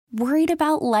Worried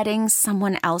about letting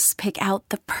someone else pick out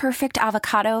the perfect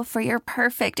avocado for your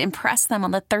perfect impress them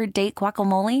on the third date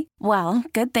guacamole? Well,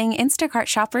 good thing Instacart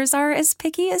shoppers are as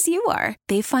picky as you are.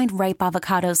 They find ripe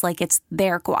avocados like it's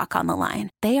their guac on the line.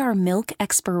 They are milk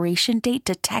expiration date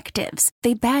detectives.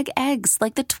 They bag eggs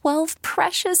like the 12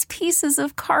 precious pieces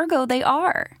of cargo they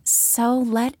are. So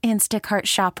let Instacart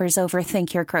shoppers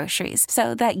overthink your groceries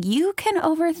so that you can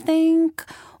overthink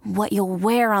what you'll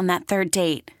wear on that third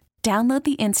date. Download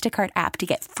the Instacart app to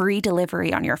get free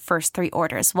delivery on your first 3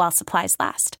 orders while supplies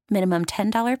last. Minimum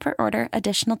 $10 per order.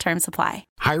 Additional terms apply.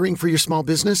 Hiring for your small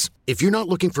business? If you're not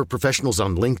looking for professionals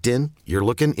on LinkedIn, you're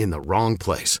looking in the wrong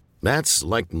place. That's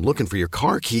like looking for your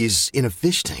car keys in a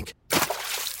fish tank.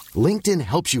 LinkedIn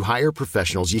helps you hire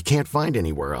professionals you can't find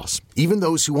anywhere else, even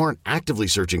those who aren't actively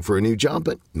searching for a new job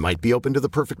but might be open to the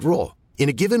perfect role. In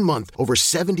a given month, over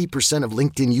 70% of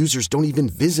LinkedIn users don't even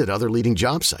visit other leading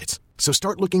job sites. So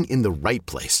start looking in the right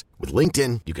place. With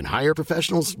LinkedIn, you can hire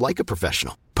professionals like a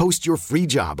professional. Post your free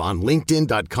job on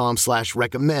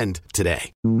linkedin.com/recommend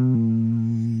today.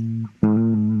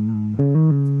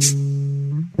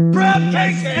 Grab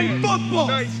case and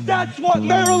football. That's what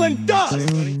Maryland does.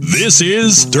 This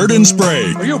is Dirt and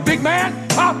Sprague. Are you a big man?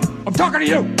 Huh? I'm talking to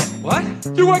you. What?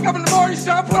 You wake up in the morning,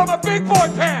 son, put on my big boy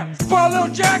pants. Put on a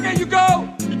little jacket, you go.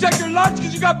 You take your lunch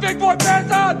because you got big boy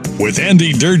pants on. With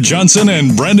Andy Dirt Johnson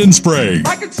and Brendan Sprague.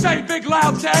 I can say big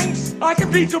loud things. I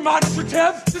can be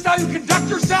demonstrative. This is how you conduct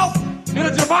yourself in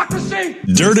a democracy.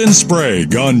 Dirt and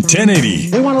Sprague on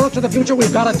 1080. We want to look to the future.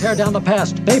 We've got to tear down the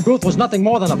past. Babe Ruth was nothing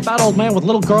more than a fat old man with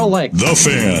little girl legs. The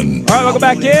Fan. All right, welcome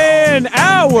back in.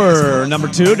 Hour number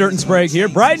 2, Dirt and Sprague here.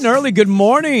 Bright and early. Good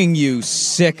morning, you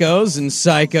sickos and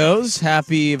psychos.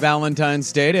 Happy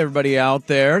Valentine's Day to everybody out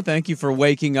there. Thank you for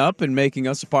waking up and making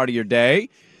us a part of your day.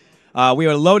 We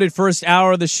are loaded first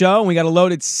hour of the show, and we got a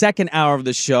loaded second hour of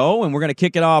the show, and we're going to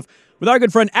kick it off with our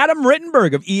good friend Adam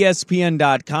Rittenberg of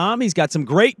ESPN.com. He's got some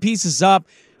great pieces up,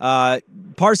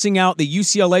 parsing out the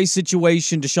UCLA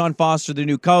situation, Deshaun Foster, the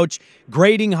new coach,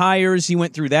 grading hires. He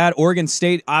went through that. Oregon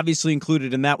State obviously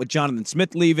included in that with Jonathan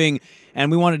Smith leaving,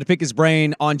 and we wanted to pick his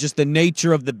brain on just the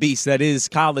nature of the beast that is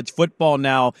college football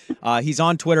now. He's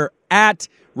on Twitter at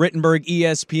Rittenberg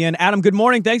ESPN. Adam, good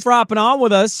morning. Thanks for hopping on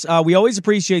with us. We always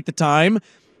appreciate the time.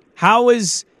 How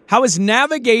is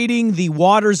navigating the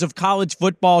waters of college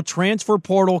football, transfer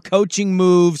portal, coaching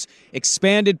moves,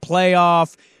 expanded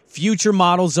playoff, future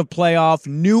models of playoff,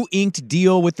 new inked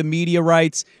deal with the media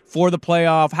rights for the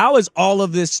playoff? How is all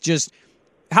of this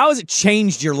how has it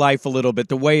changed your life a little bit,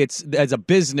 the way it's, as a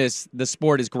business, the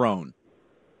sport has grown?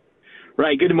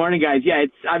 Right. Good morning, guys. Yeah,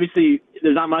 it's obviously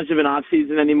there's not much of an off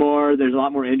season anymore. There's a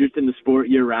lot more interest in the sport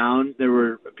year round. There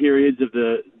were periods of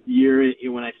the year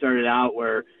when I started out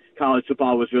where college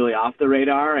football was really off the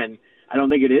radar, and I don't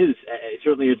think it is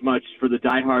certainly as much for the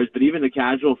diehards, but even the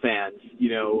casual fans.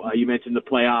 You mentioned the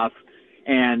playoff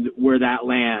and where that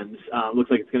lands. Looks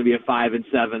like it's going to be a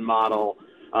 5-7 model.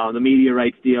 The media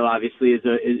rights deal obviously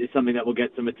is something that will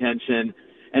get some attention,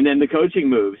 and then the coaching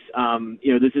moves.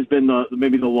 This has been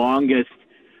maybe the longest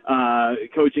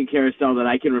coaching carousel that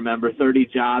I can remember. 30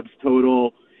 jobs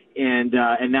total, and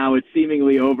now it's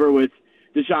seemingly over with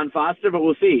Deshaun Foster, but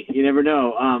we'll see. You never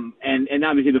know. And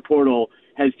obviously the portal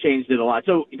has changed it a lot.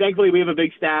 So thankfully we have a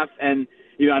big staff, and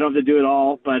I don't have to do it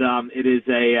all, but it is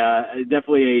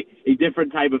definitely a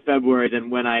different type of February than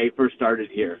when I first started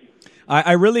here.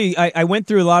 I went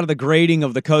through a lot of the grading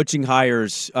of the coaching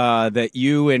hires that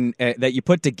you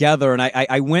put together, and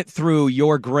I went through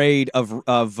your grade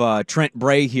of Trent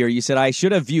Bray here. You said I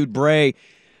should have viewed Bray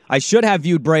as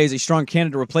a strong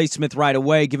candidate to replace Smith right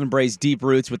away, given Bray's deep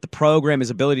roots with the program, his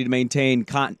ability to maintain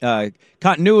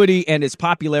continuity, and his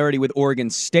popularity with Oregon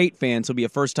State fans. He'll be a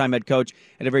first-time head coach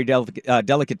at a very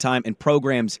delicate time in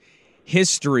program's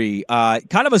history.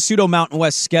 Kind of a pseudo Mountain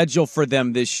West schedule for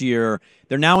them this year.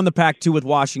 They're now in the Pac-2 with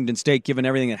Washington State, given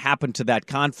everything that happened to that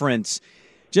conference.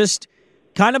 Just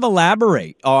kind of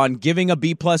elaborate on giving a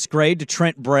B-plus grade to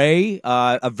Trent Bray,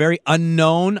 a very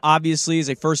unknown, obviously, as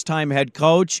a first-time head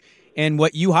coach, and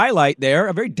what you highlight there,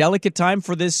 a very delicate time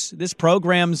for this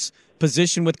program's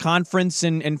position with conference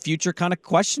and future kind of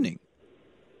questioning.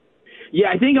 Yeah,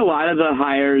 I think a lot of the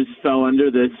hires fell under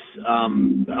this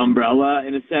umbrella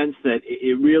in a sense that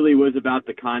it really was about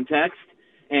the context,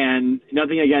 and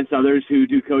nothing against others who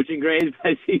do coaching grades.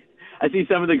 But I see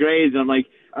some of the grades, and I'm like,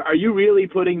 are you really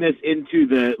putting this into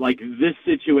this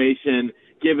situation,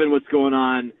 given what's going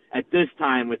on at this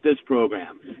time with this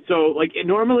program? So,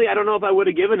 normally I don't know if I would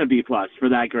have given a B+ for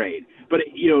that grade. But,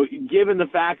 given the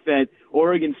fact that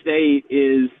Oregon State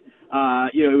is,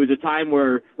 it was a time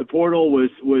where the portal was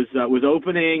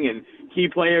opening and key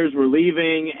players were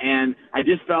leaving, and I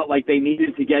just felt like they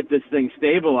needed to get this thing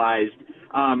stabilized.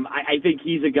 I think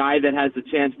he's a guy that has the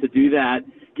chance to do that,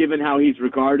 given how he's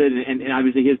regarded and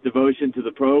obviously his devotion to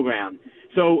the program.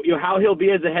 So, how he'll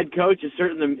be as a head coach is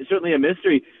certainly a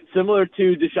mystery, similar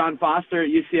to Deshaun Foster at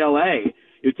UCLA.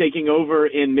 Taking over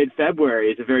in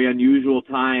mid-February is a very unusual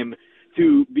time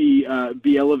to be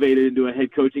elevated into a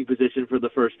head coaching position for the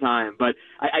first time. But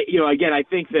I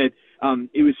think that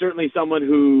it was certainly someone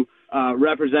who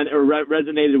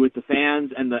resonated with the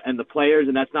fans and the players,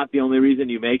 and that's not the only reason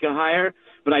you make a hire.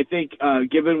 But I think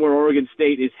given where Oregon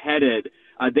State is headed,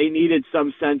 they needed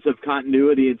some sense of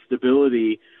continuity and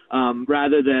stability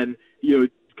rather than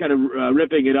kind of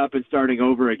ripping it up and starting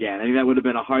over again. I think that would have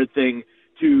been a hard thing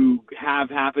to have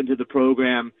happen to the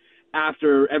program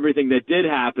after everything that did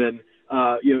happen,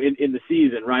 in the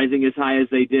season, rising as high as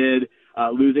they did,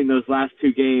 losing those last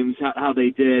two games, how they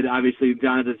did, obviously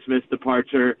Jonathan Smith's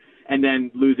departure, and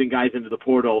then losing guys into the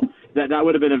portal. That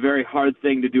would have been a very hard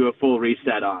thing to do a full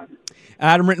reset on.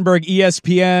 Adam Rittenberg,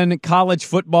 ESPN, college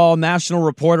football national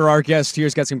reporter, our guest here.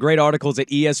 He's got some great articles at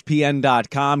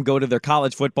ESPN.com. Go to their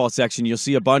college football section. You'll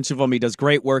see a bunch of them. He does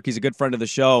great work. He's a good friend of the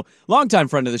show, longtime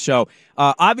friend of the show.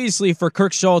 Obviously, for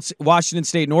Kirk Schultz, Washington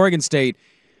State and Oregon State,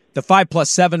 the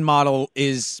 5+7 model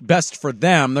is best for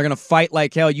them. They're going to fight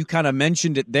like hell. You kind of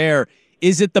mentioned it there.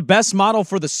 Is it the best model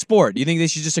for the sport? Do you think they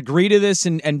should just agree to this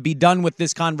and be done with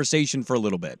this conversation for a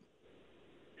little bit?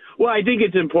 Well, I think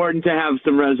it's important to have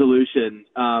some resolution.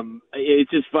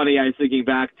 It's just funny. I was thinking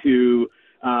back to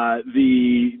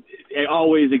the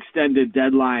always extended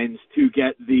deadlines to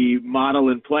get the model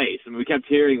in place. And we kept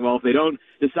hearing, well, if they don't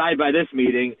decide by this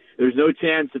meeting, there's no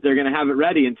chance that they're going to have it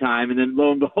ready in time. And then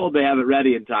lo and behold, they have it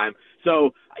ready in time.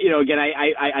 So, again,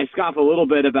 I scoff a little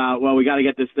bit about, well, we got to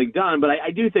get this thing done. But I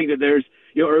do think that there's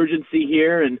urgency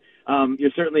here, and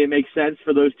certainly it makes sense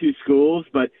for those two schools.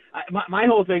 But my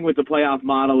whole thing with the playoff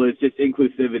model is just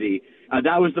inclusivity.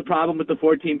 That was the problem with the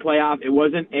 14 playoff. It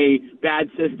wasn't a bad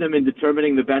system in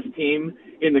determining the best team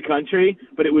in the country,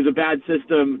 but it was a bad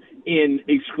system in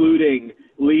excluding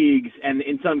leagues and,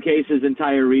 in some cases,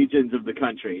 entire regions of the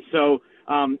country. So,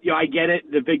 I get it.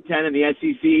 The Big Ten and the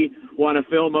SEC want to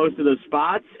fill most of those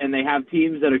spots, and they have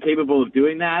teams that are capable of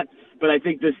doing that. But I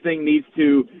think this thing needs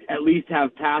to at least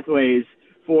have pathways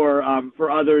for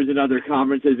others in other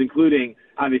conferences, including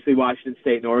obviously Washington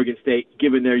State and Oregon State,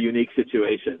 given their unique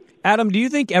situation. Adam, do you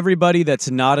think everybody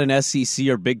that's not an SEC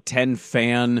or Big Ten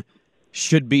fan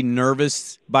should be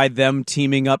nervous by them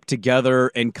teaming up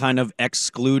together and kind of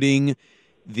excluding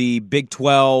the Big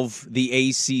 12, the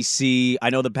ACC? I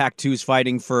know the Pac-2 is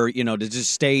fighting for, to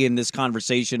just stay in this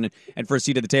conversation and for a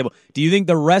seat at the table. Do you think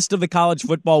the rest of the college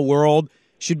football world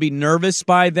should be nervous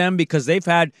by them? Because they've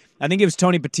had, I think it was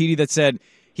Tony Petitti that said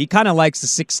he kind of likes the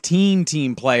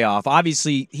 16-team playoff.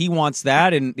 Obviously, he wants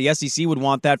that, and the SEC would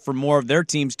want that for more of their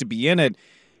teams to be in it.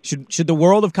 Should the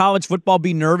world of college football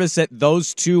be nervous that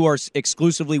those two are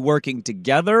exclusively working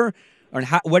together? Or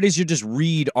what is your just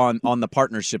read on the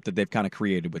partnership that they've kind of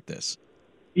created with this?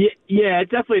 Yeah,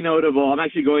 it's definitely notable. I'm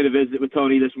actually going to visit with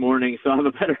Tony this morning, so I'll have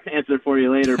a better answer for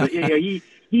you later. But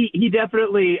he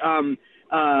definitely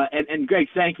and Greg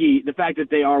Sankey, the fact that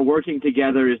they are working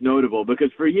together is notable because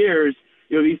for years,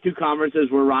 these two conferences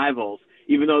were rivals,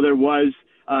 even though there was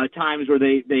times where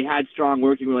they had strong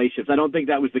working relationships. I don't think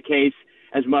that was the case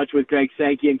as much with Greg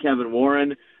Sankey and Kevin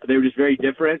Warren. They were just very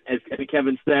different. As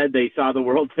Kevin said, they saw the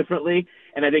world differently.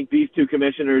 And I think these two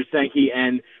commissioners, Sankey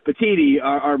and Petitti,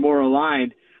 are more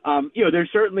aligned. There's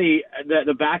certainly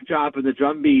the backdrop and the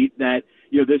drumbeat that,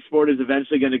 this sport is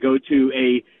eventually going to go to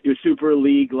a super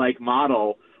league-like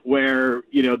model where,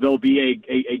 there'll be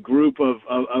a group of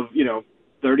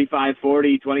 35,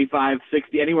 40, 25,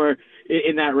 60, anywhere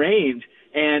in that range.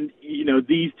 And,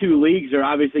 these two leagues are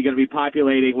obviously going to be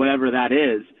populating whatever that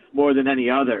is more than any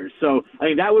other. So I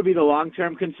think that would be the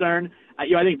long-term concern.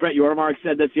 I think Brett Yormark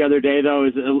said this the other day, though,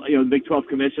 as the Big 12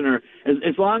 commissioner,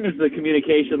 as long as the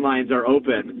communication lines are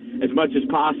open as much as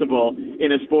possible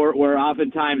in a sport where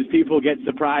oftentimes people get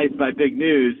surprised by big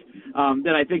news,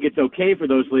 then I think it's okay for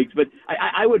those leagues. But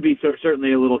I would be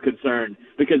certainly a little concerned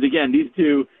because, again, these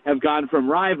two have gone from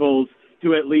rivals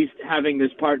to at least having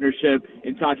this partnership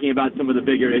and talking about some of the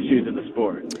bigger issues in the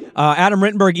sport. Adam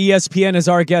Rittenberg, ESPN, is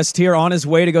our guest here on his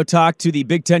way to go talk to the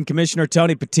Big Ten Commissioner,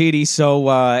 Tony Petitti. So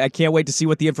I can't wait to see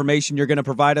what the information you're going to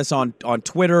provide us on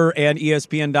Twitter and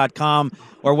ESPN.com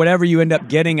or whatever you end up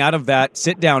getting out of that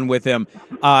sit down with him.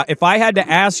 If I had to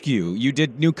ask you, you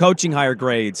did new coaching hire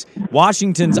grades.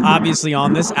 Washington's obviously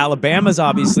on this. Alabama's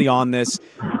obviously on this.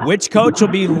 Which coach will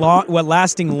be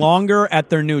lasting longer at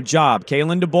their new job,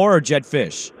 Kalen DeBoer or Jed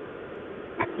Fish?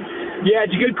 Yeah,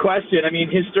 it's a good question. I mean,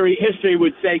 history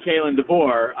would say Kalen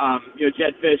DeBoer.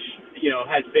 Jedd Fisch,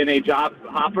 has been a job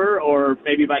hopper, or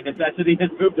maybe by necessity has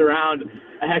moved around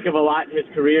a heck of a lot in his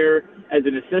career as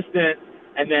an assistant.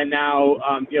 And then now,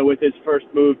 with his first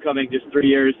move coming just 3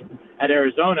 years at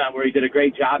Arizona, where he did a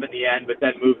great job in the end, but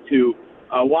then moved to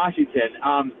Washington.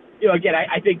 Again,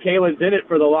 I think Kalen's in it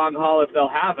for the long haul if they'll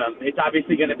have him. It's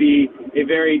obviously going to be a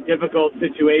very difficult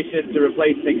situation to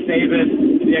replace Nick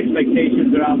Saban. The expectations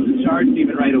are off the charts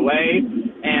even right away.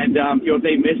 And, if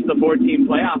they miss the 14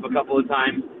 playoff a couple of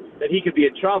times, then he could be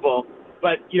in trouble.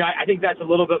 But, I think that's a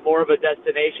little bit more of a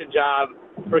destination job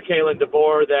for Kalen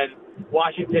DeBoer than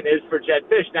Washington is for Jedd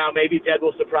Fisch. Now, maybe Jedd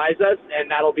will surprise us, and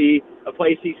that'll be a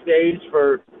place he stays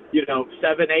for, 7,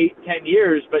 8, 10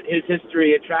 years. But his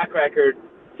history and track record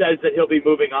says that he'll be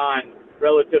moving on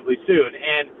relatively soon.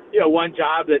 And, one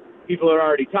job that people are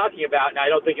already talking about, and I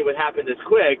don't think it would happen this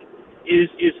quick, is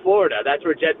Florida. That's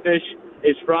where Jedd Fisch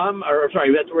is from,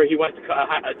 that's where he went to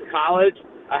college,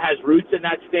 has roots in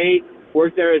that state,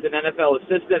 worked there as an NFL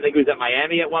assistant. I think he was at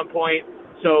Miami at one point.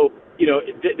 So,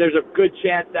 there's a good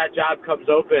chance that job comes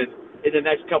open in the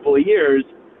next couple of years.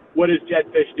 What does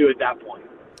Jedd Fisch do at that point?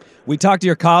 We talked to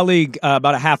your colleague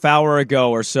about a half hour ago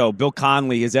or so, Bill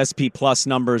Conley. His SP Plus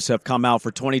numbers have come out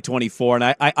for 2024,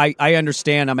 and I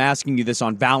understand I'm asking you this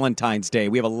on Valentine's Day.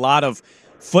 We have a lot of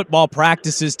football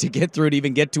practices to get through to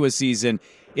even get to a season.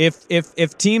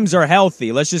 If teams are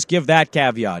healthy, let's just give that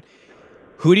caveat.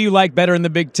 Who do you like better in the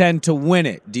Big Ten to win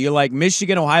it? Do you like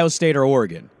Michigan, Ohio State, or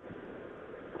Oregon?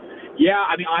 Yeah,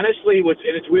 I mean, honestly,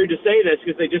 and it's weird to say this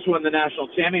because they just won the national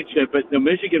championship, but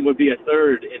Michigan would be a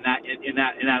third in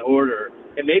that order,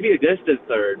 and maybe a distant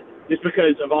third, just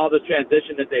because of all the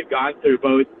transition that they've gone through,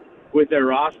 both with their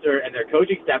roster and their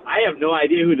coaching staff. I have no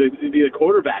idea who to be the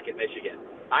quarterback in Michigan.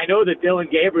 I know that Dylan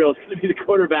Gabriel is going to be the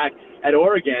quarterback at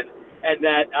Oregon, and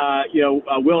that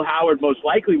Will Howard most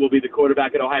likely will be the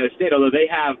quarterback at Ohio State, although they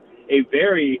have a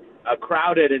very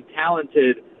crowded and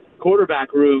talented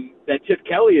quarterback room that Chip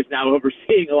Kelly is now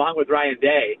overseeing along with Ryan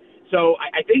Day. So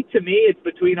I think to me it's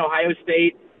between Ohio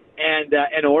State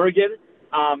and Oregon,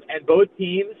 and both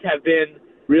teams have been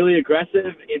really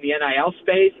aggressive in the NIL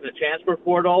space and the transfer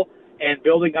portal and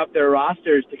building up their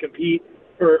rosters to compete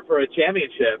for a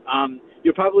championship.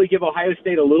 You'll probably give Ohio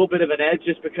State a little bit of an edge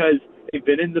just because they've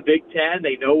been in the Big Ten.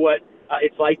 They know what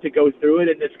it's like to go through it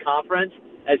in this conference.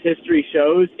 As history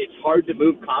shows, it's hard to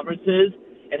move conferences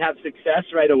and have success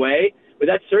right away. But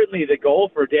that's certainly the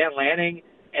goal for Dan Lanning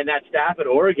and that staff at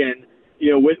Oregon,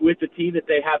 with the team that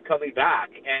they have coming back.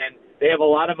 And they have a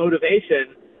lot of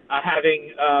motivation,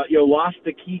 having lost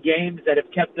the key games that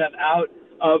have kept them out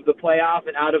of the playoff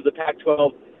and out of the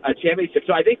Pac-12 championship.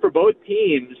 So I think for both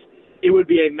teams, it would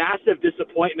be a massive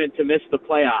disappointment to miss the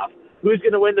playoff. Who's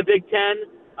going to win the Big Ten?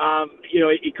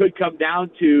 It could come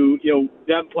down to,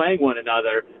 them playing one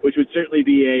another, which would certainly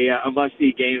be a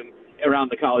must-see game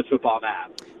around the college football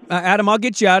map. Adam, I'll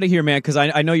get you out of here, man, because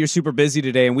I know you're super busy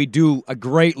today, and we do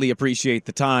greatly appreciate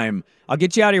the time. I'll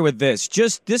get you out of here with this.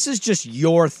 This is just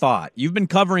your thought. You've been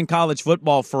covering college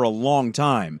football for a long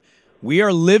time. We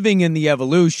are living in the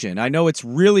evolution. I know it's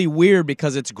really weird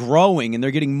because it's growing, and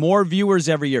they're getting more viewers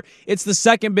every year. It's the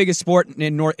second biggest sport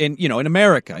in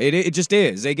America. It just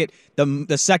is. They get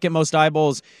the second most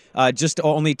eyeballs, just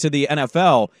only to the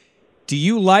NFL. Do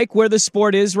you like where the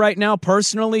sport is right now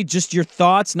personally? Just your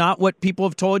thoughts, not what people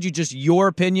have told you, just your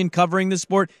opinion covering the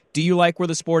sport. Do you like where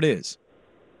the sport is?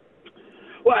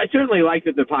 Well, I certainly like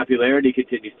that the popularity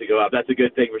continues to go up. That's a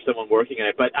good thing for someone working in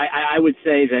it. But I would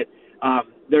say that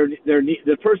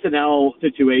the personnel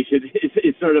situation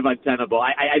is sort of untenable.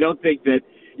 I don't think that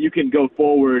you can go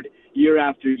forward year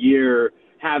after year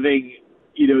having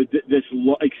this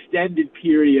extended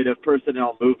period of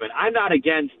personnel movement. I'm not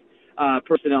against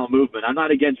personnel movement. I'm not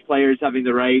against players having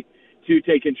the right to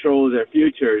take control of their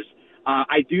futures.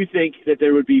 I do think that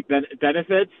there would be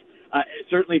benefits,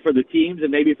 certainly for the teams and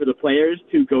maybe for the players,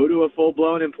 to go to a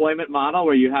full-blown employment model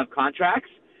where you have contracts.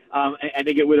 I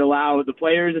think it would allow the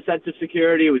players a sense of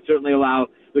security. It would certainly allow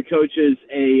the coaches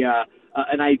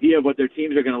an idea of what their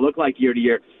teams are going to look like year to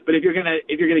year. But if you're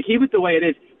gonna keep it the way it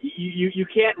is, you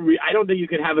can't. I don't think you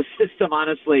can have a system,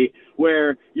 honestly,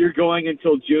 where you're going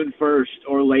until June 1st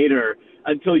or later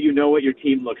until you know what your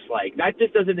team looks like. That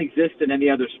just doesn't exist in any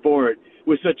other sport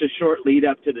with such a short lead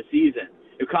up to the season.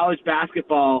 In college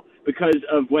basketball, because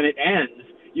of when it ends,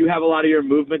 you have a lot of your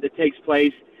movement that takes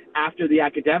place after the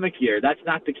academic year. That's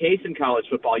not the case in college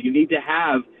football. You need to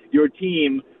have your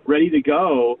team ready to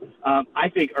go, I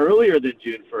think, earlier than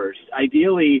June 1st.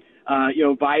 Ideally,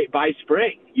 by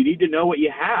spring. You need to know what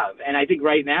you have. And I think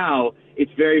right now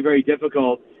it's very, very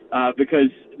difficult because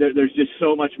there's just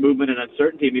so much movement and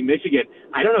uncertainty. I mean, Michigan,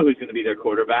 I don't know who's going to be their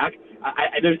quarterback.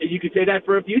 You could say that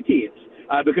for a few teams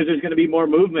because there's going to be more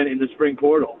movement in the spring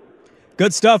portal.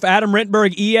 Good stuff. Adam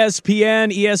Rittenberg,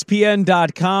 ESPN,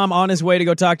 ESPN.com, on his way to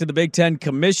go talk to the Big Ten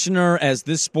commissioner as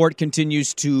this sport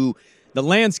continues to, the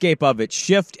landscape of it,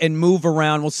 shift and move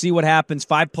around. We'll see what happens.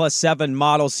 5+7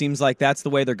 model seems like that's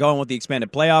the way they're going with the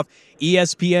expanded playoff.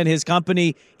 ESPN, his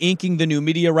company, inking the new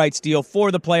media rights deal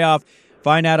for the playoff.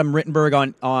 Find Adam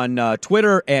Rittenberg on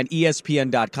Twitter and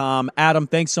ESPN.com. Adam,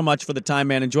 thanks so much for the time,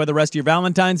 man. Enjoy the rest of your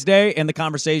Valentine's Day and the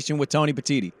conversation with Tony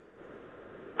Petitti.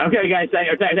 Okay, guys.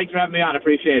 Thanks for having me on.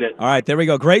 Appreciate it. All right, there we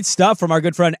go. Great stuff from our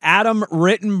good friend Adam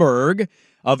Rittenberg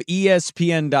of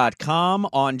ESPN.com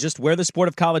on just where the sport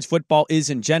of college football is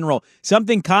in general.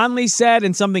 Something Conley said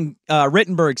and something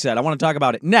Rittenberg said. I want to talk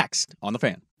about it next on The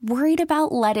Fan. Worried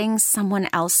about letting someone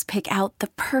else pick out the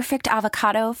perfect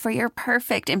avocado for your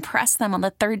perfect impress them on the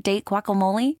third date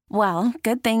guacamole? Well,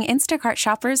 good thing Instacart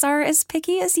shoppers are as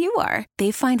picky as you are.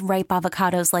 They find ripe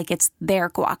avocados like it's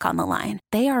their guac on the line.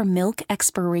 They are milk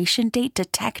expiration date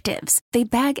detectives. They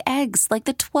bag eggs like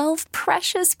the 12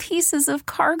 precious pieces of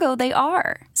cargo they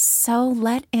are. So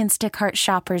let Instacart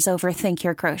shoppers overthink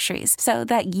your groceries so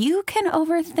that you can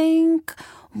overthink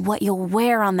what you'll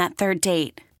wear on that third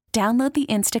date. Download the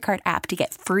Instacart app to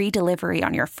get free delivery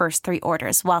on your first 3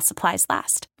 orders while supplies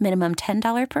last. Minimum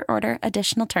 $10 per order.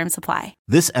 Additional terms apply.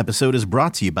 This episode is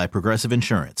brought to you by Progressive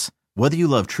Insurance. Whether you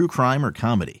love true crime or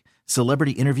comedy,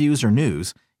 celebrity interviews or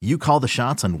news, you call the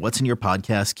shots on what's in your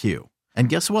podcast queue. And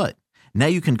guess what? Now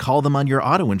you can call them on your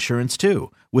auto insurance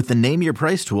too with the Name Your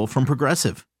Price tool from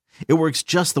Progressive. It works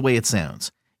just the way it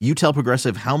sounds. You tell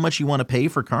Progressive how much you want to pay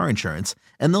for car insurance,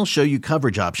 and they'll show you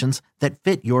coverage options that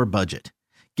fit your budget.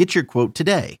 Get your quote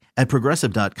today at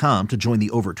Progressive.com to join the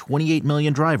over 28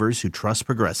 million drivers who trust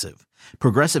Progressive.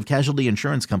 Progressive Casualty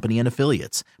Insurance Company and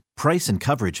Affiliates. Price and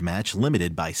coverage match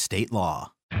limited by state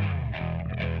law.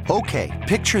 Okay,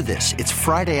 picture this. It's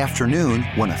Friday afternoon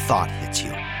when a thought hits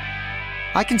you.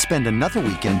 I can spend another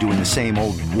weekend doing the same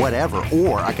old whatever,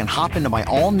 or I can hop into my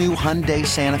all-new Hyundai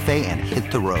Santa Fe and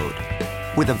hit the road.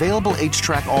 With available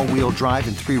H-Track all-wheel drive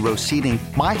and 3-row seating,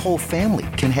 my whole family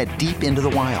can head deep into the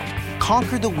wild.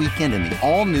 Conquer the weekend in the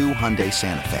all-new Hyundai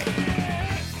Santa Fe.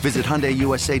 Visit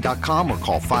HyundaiUSA.com or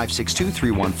call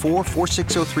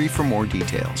 562-314-4603 for more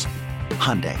details.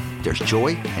 Hyundai, there's joy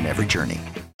in every journey.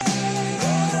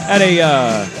 Had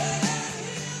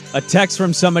a text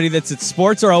from somebody that said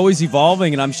sports are always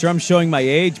evolving, and I'm sure I'm showing my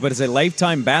age, but as a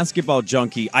lifetime basketball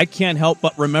junkie, I can't help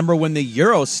but remember when the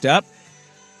Euro step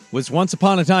was once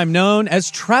upon a time known as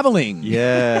traveling.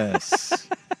 Yes.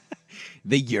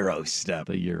 The Euro step.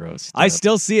 The Euro step. I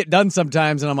still see it done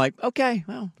sometimes, and I'm like, okay,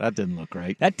 well. That didn't look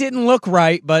right. That didn't look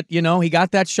right, but, you know, he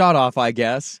got that shot off, I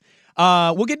guess.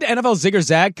 We'll get to NFL Zigger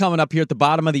Zag coming up here at the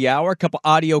bottom of the hour. A couple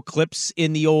audio clips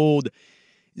in the old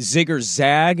Zigger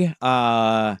Zag.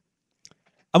 I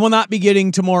will not be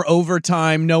getting to more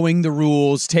overtime, knowing the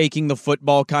rules, taking the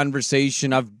football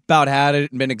conversation. I've about had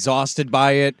it and been exhausted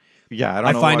by it. Yeah,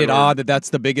 I find it odd that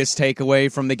that's the biggest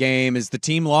takeaway from the game is the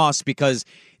team lost because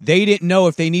they didn't know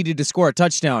if they needed to score a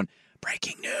touchdown.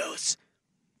 Breaking news.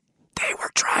 They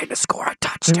were trying to score a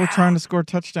touchdown. They were trying to score a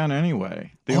touchdown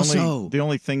anyway. The Also,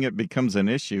 only thing it becomes an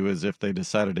issue is if they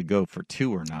decided to go for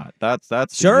 2 or not. That's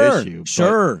sure, the issue.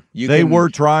 Sure. They were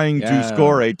trying to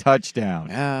score a touchdown.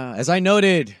 Yeah, as I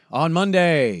noted on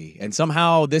Monday, and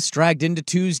somehow this dragged into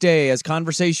Tuesday as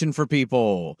conversation for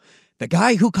people. The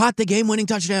guy who caught the game-winning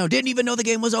touchdown didn't even know the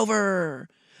game was over.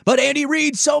 But Andy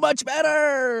Reid's so much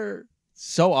better.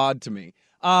 So odd to me.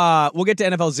 We'll get to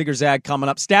NFL Zigger Zag coming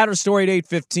up. Statter story at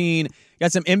 8:15.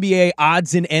 Got some NBA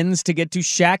odds and ends to get to.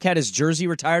 Shaq had his jersey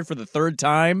retired for the 3rd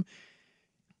time.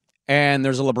 And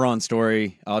there's a LeBron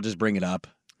story. I'll just bring it up.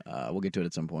 We'll get to it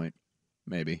at some point.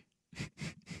 Maybe.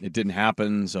 It didn't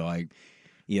happen, so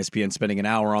ESPN spending an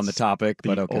hour on the topic,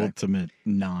 but okay. Ultimate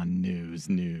non-news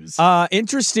news.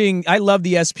 Interesting. I love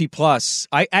the SP Plus.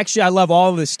 I love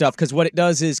all of this stuff because what it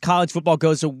does is college football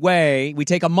goes away. We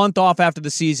take a month off after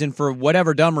the season for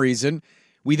whatever dumb reason.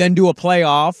 We then do a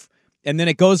playoff, and then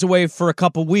it goes away for a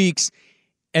couple weeks,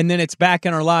 and then it's back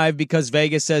in our live because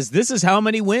Vegas says, this is how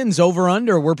many wins over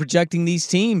under we're projecting these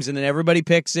teams, and then everybody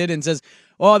picks it and says,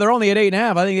 oh, they're only at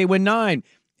 8.5. I think they win 9.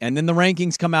 And then the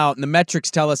rankings come out, and the metrics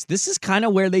tell us this is kind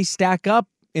of where they stack up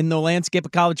in the landscape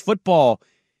of college football.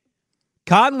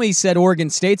 Conley said Oregon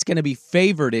State's going to be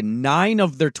favored in 9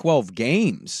 of their 12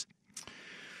 games.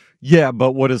 Yeah,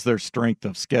 but what is their strength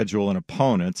of schedule and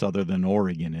opponents other than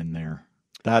Oregon in there?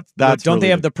 That's don't really they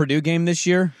have the Purdue game this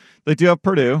year? They do have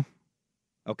Purdue.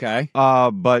 Okay.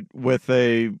 But with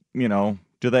do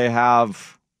they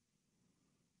have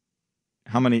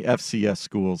How many FCS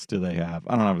schools do they have?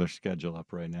 I don't have their schedule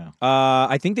up right now.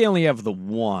 I think they only have the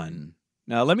one.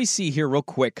 Now, let me see here real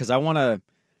quick because I want to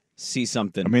see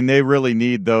something. I mean, they really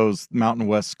need those Mountain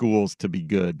West schools to be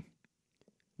good.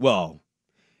 Well,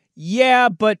 yeah,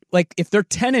 but like if they're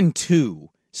 10-2,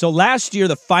 so last year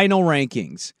the final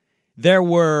rankings, there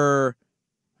were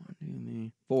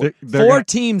four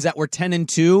teams that were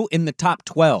 10-2 in the top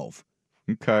 12.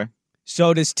 Okay.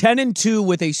 So does 10-2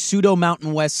 with a pseudo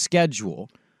Mountain West schedule,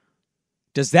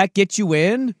 does that get you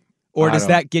in, or does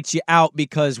that get you out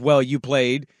because, well, you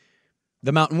played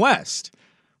the Mountain West?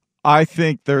 I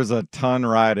think there's a ton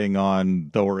riding on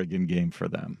the Oregon game for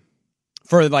them.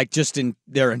 For like just in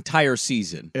their entire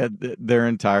season. Their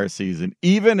entire season.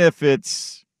 Even if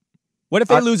it's... What if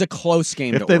they lose a close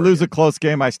game If they lose a close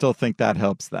game, I still think that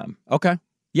helps them. Okay.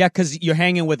 Yeah, because you're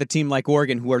hanging with a team like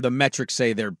Oregon, who are the metrics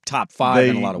say they're top 5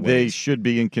 in a lot of ways. They should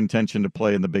be in contention to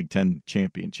play in the Big Ten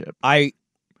championship.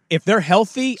 If they're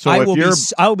healthy, so I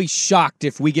will be shocked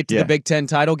if we get to the Big Ten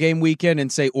title game weekend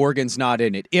and say Oregon's not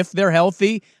in it. If they're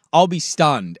healthy, I'll be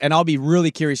stunned, and I'll be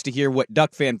really curious to hear what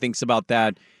Duck fan thinks about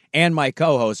that and my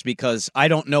co-host, because I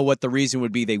don't know what the reason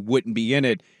would be they wouldn't be in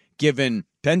it, given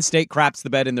Penn State craps the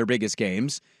bed in their biggest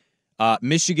games.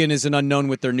 Michigan is an unknown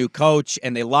with their new coach,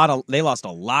 and they lost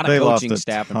a lot of coaching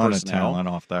staff and personnel. They lost a ton of talent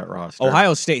off that roster.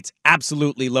 Ohio State's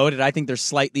absolutely loaded. I think they're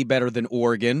slightly better than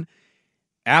Oregon.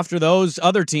 After those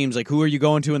other teams, like, who are you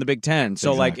going to in the Big Ten?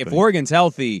 So, like, if Oregon's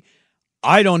healthy,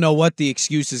 I don't know what the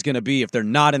excuse is going to be if they're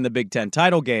not in the Big Ten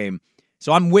title game.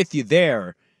 So I'm with you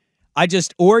there.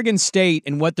 Oregon State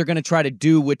and what they're going to try to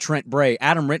do with Trent Bray.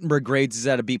 Adam Rittenberg grades is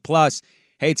at a B+.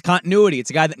 Hey, it's continuity. It's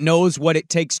a guy that knows what it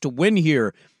takes to win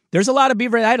here. There's a lot of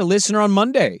Beaver. I had a listener on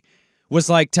Monday was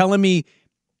like telling me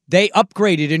they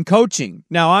upgraded in coaching.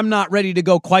 Now, I'm not ready to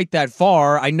go quite that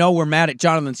far. I know we're mad at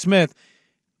Jonathan Smith,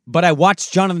 but I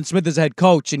watched Jonathan Smith as a head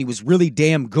coach, and he was really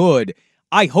damn good.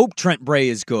 I hope Trent Bray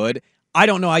is good. I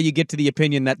don't know how you get to the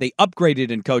opinion that they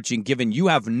upgraded in coaching, given you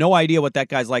have no idea what that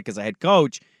guy's like as a head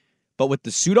coach. But with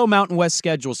the pseudo Mountain West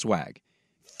schedule swag,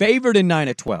 favored in 9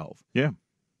 of 12. Yeah.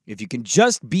 If you can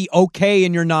just be okay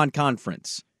in your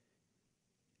non-conference,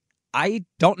 I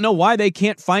don't know why they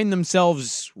can't find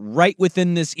themselves right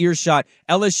within this earshot.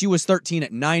 LSU was 13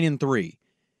 at 9-3.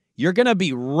 You're going to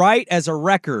be right as a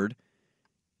record,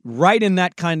 right in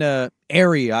that kind of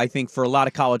area, I think, for a lot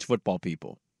of college football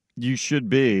people. You should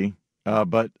be,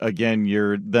 but again,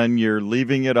 you're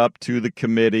leaving it up to the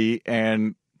committee,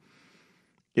 and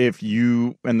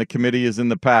the committee is in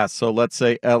the past. So let's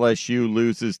say LSU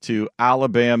loses to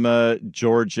Alabama,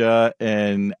 Georgia,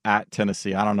 and at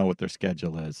Tennessee. I don't know what their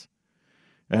schedule is.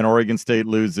 And Oregon State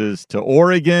loses to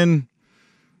Oregon,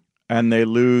 and they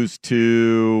lose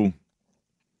to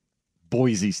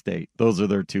Boise State. Those are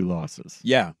their 2 losses.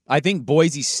 Yeah, I think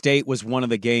Boise State was one of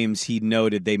the games he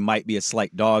noted they might be a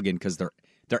slight dog in because they're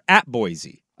at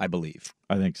Boise, I believe.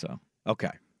 I think so.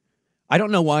 Okay. I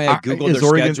don't know why I Googled their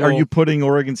schedule. Are you putting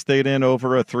Oregon State in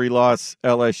over a 3-loss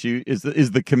LSU? Is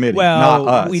the committee, well,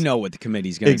 not us? We know what the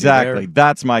committee's going to do. Exactly.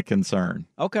 That's my concern.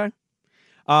 Okay.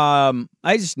 9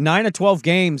 of 12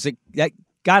 games, that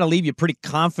got to leave you pretty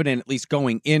confident, at least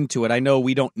going into it. I know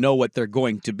we don't know what they're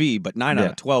going to be, but 9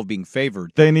 out of 12 being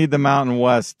favored. They need the Mountain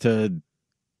West to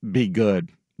be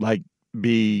good.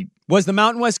 Was the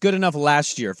Mountain West good enough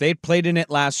last year? If they'd played in it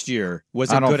last year,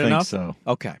 was it good enough? I don't think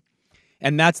so. Okay.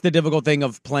 And that's the difficult thing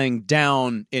of playing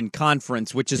down in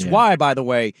conference, which is why, by the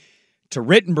way, to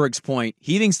Rittenberg's point,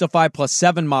 he thinks the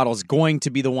 5+7 model is going to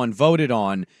be the one voted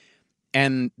on.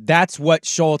 And that's what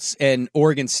Schultz and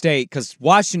Oregon State, because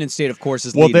Washington State, of course,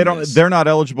 is leading this. They're not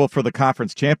eligible for the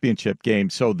conference championship game,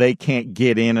 so they can't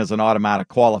get in as an automatic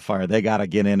qualifier. They got to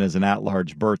get in as an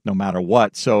at-large berth no matter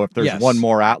what. So if there's one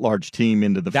more at-large team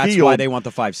into the field, that's why they want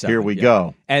the 5-7. Here we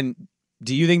go. And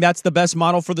do you think that's the best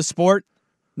model for the sport?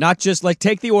 Not just like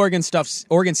take the Oregon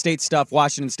State stuff,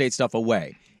 Washington State stuff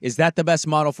away. Is that the best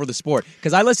model for the sport?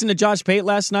 Because I listened to Josh Pate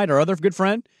last night, our other good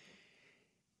friend.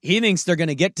 He thinks they're going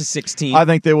to get to 16. I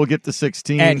think they will get to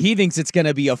 16. And he thinks it's going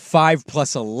to be a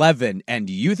 5+11. And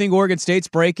do you think Oregon State's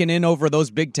breaking in over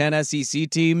those Big Ten SEC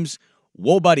teams?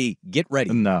 Whoa, buddy, get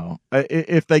ready. No.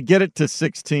 If they get it to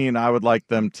 16, I would like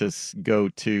them to go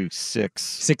to 6.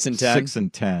 6 and 10? 6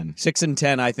 and 10. 6 and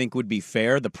 10, I think, would be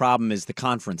fair. The problem is the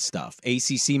conference stuff.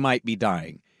 ACC might be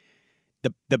dying.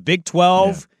 The Big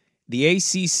 12, the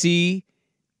ACC,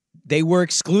 they were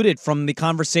excluded from the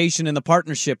conversation and the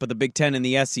partnership of the Big Ten and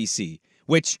the SEC,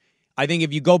 which I think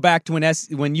if you go back to when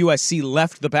USC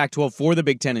left the Pac-12 for the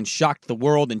Big Ten and shocked the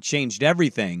world and changed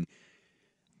everything,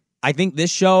 I think this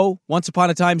show, once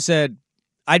upon a time, said,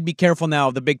 I'd be careful now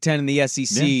of the Big Ten and the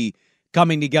SEC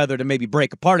coming together to maybe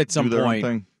break apart at some Do their own point.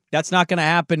 thing. That's not going to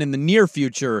happen in the near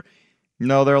future.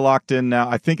 No, they're locked in now.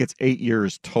 I think it's 8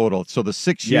 years total. So the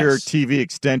 6-year Yes. TV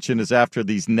extension is after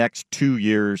these next 2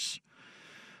 years.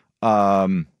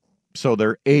 So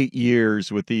they're 8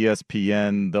 years with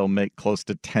ESPN. They'll make close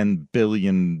to $10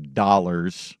 billion.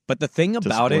 But the thing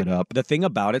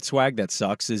about it, Swag, that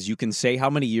sucks is you can say how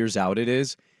many years out it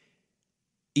is.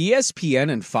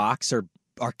 ESPN and Fox are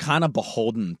kind of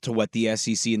beholden to what the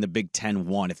SEC and the Big Ten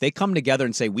want. If they come together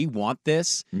and say, we want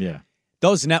this,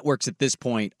 those networks at this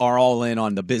point are all in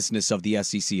on the business of the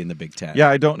SEC and the Big Ten. Yeah,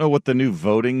 I don't know what the new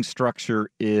voting structure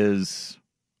is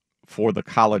for the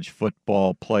college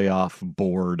football playoff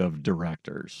board of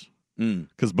directors.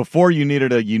 Because before you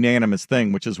needed a unanimous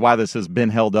thing, which is why this has been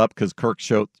held up because Kirk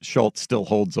Schultz still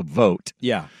holds a vote.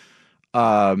 Yeah.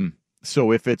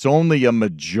 So if it's only a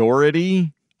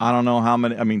majority, I don't know how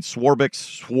many. I mean,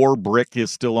 Swarbrick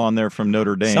is still on there from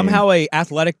Notre Dame. Somehow a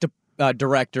athletic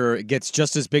director gets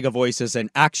just as big a voice as an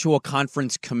actual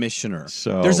conference commissioner.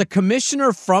 So there's a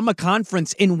commissioner from a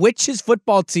conference in which his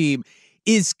football team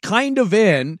is kind of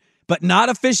in, but not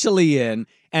officially in,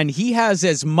 and he has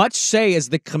as much say as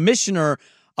the commissioner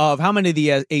of how many of the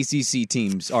ACC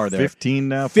teams are there? 15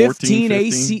 now, 15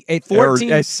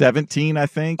 14? Or 17, I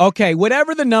think. Okay,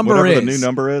 whatever the number Whatever is. the new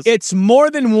number is. It's more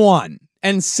than one,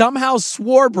 and somehow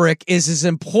Swarbrick is as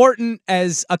important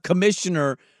as a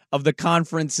commissioner of the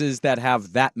conferences that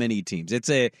have that many teams.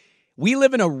 We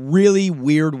live in a really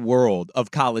weird world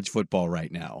of college football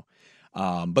right now.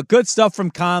 But good stuff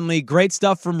from Conley, great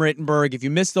stuff from Rittenberg. If you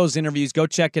missed those interviews, go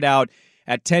check it out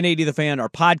at 1080 The Fan, our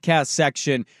podcast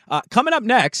section. Coming up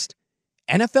next,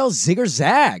 NFL Zig or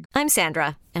Zag. I'm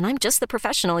Sandra, and I'm just the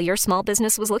professional your small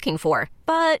business was looking for.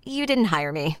 But you didn't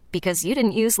hire me because you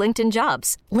didn't use LinkedIn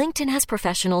Jobs. LinkedIn has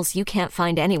professionals you can't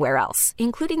find anywhere else,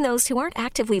 including those who aren't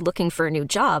actively looking for a new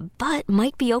job, but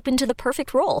might be open to the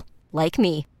perfect role, like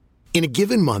me. In a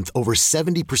given month, over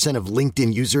 70% of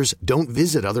LinkedIn users don't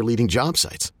visit other leading job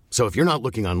sites. So if you're not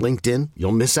looking on LinkedIn,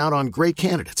 you'll miss out on great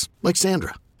candidates like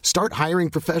Sandra. Start hiring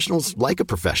professionals like a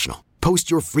professional.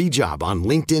 Post your free job on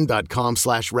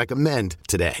linkedin.com/recommend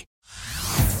today.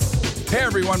 Hey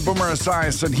everyone, Boomer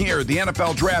Esiason here. The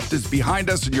NFL Draft is behind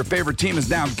us and your favorite team is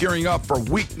now gearing up for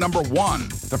week number 1.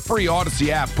 The free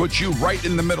Odyssey app puts you right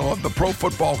in the middle of the pro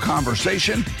football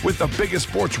conversation with the biggest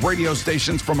sports radio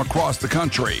stations from across the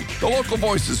country. The local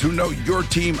voices who know your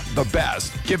team the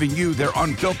best, giving you their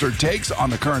unfiltered takes on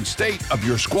the current state of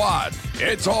your squad.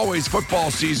 It's always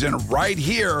football season right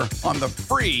here on the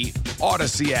free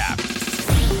Odyssey app.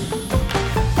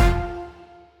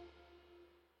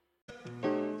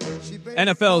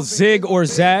 NFL Zig or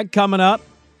Zag coming up.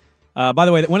 By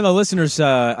the way, one of the listeners,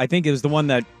 I think it was the one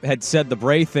that had said the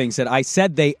Bray thing, said, I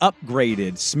said they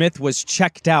upgraded. Smith was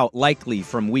checked out likely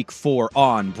from week 4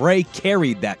 on. Bray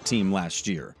carried that team last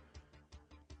year.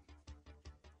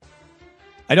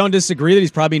 I don't disagree that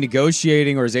he's probably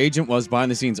negotiating, or his agent was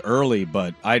behind the scenes early,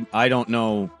 but I don't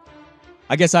know.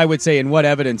 I guess I would say, in what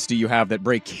evidence do you have that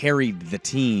Bray carried the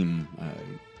team?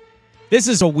 This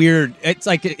is a weird, it's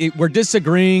like we're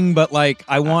disagreeing, but like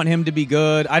I want him to be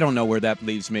good. I don't know where that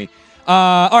leaves me.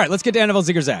 All right, let's get to NFL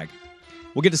Zig or Zag.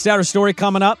 We'll get to Statter Story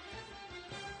coming up.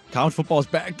 College football is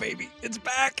back, baby. It's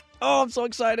back. Oh, I'm so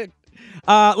excited.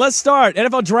 Let's start.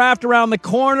 NFL Draft around the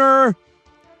corner.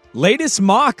 Latest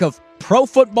mock of Pro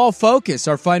Football Focus,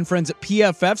 our fine friends at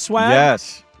PFF Swag.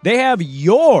 Yes. They have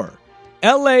your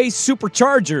LA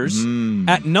Superchargers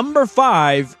at number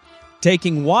 5,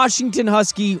 taking Washington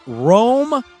Husky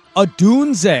Rome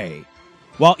Odunze,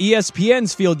 while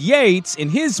ESPN's Field Yates, in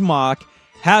his mock,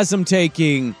 has them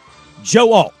taking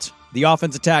Joe Alt, the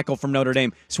offensive tackle from Notre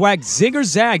Dame. Swag, Zig or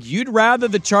Zag, you'd rather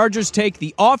the Chargers take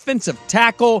the offensive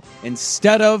tackle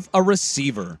instead of a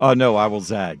receiver? No, I will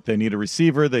zag. They need a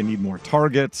receiver. They need more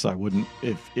targets. I wouldn't,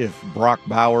 if Brock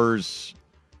Bowers,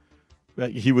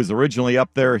 he was originally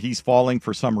up there. He's falling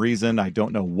for some reason. I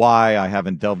don't know why. I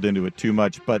haven't delved into it too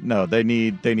much, but no, they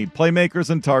need playmakers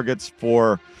and targets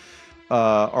for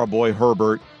our boy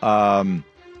Herbert.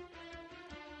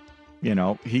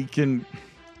 He can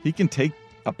take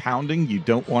a pounding. You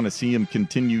don't want to see him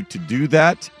continue to do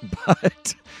that,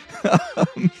 but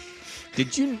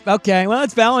did you? Okay, well,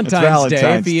 it's Valentine's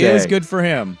Day. If he is, good for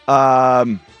him.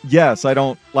 Yes, I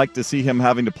don't like to see him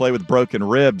having to play with broken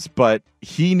ribs, but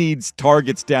he needs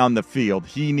targets down the field.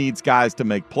 He needs guys to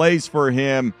make plays for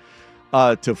him,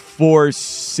 to force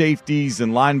safeties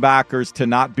and linebackers to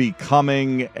not be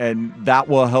coming, and that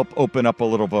will help open up a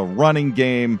little of a running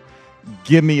game.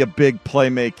 Give me a big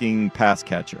playmaking pass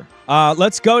catcher.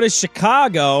 Let's go to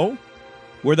Chicago.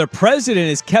 where their president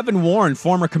is Kevin Warren,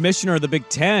 former commissioner of the Big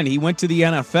Ten. He went to the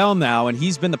NFL now, and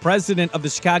he's been the president of the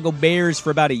Chicago Bears for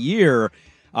about a year.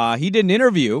 He did an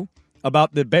interview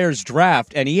about the Bears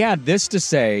draft, and he had this to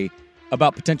say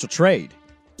about potential trade.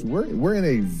 We're in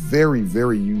a very,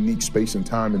 very unique space and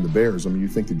time in the Bears. I mean, you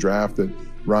think the draft that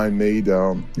Ryan made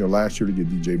last year to get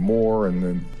DJ Moore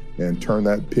and turn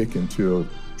that pick into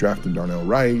drafting Darnell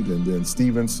Wright and then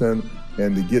Stevenson,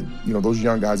 and to get those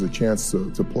young guys a chance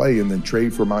to play, and then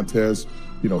trade for Montez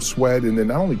Sweat, and then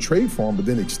not only trade for him but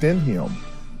then extend him.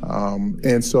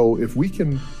 And so if we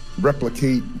can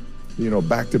replicate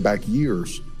back-to-back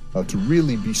years to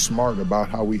really be smart about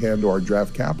how we handle our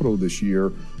draft capital this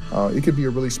year, it could be a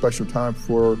really special time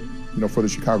for the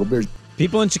Chicago Bears.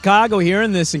 People in Chicago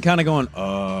hearing this and kind of going,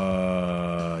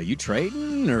 you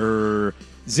trading or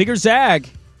zig or zag?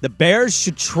 The Bears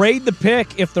should trade the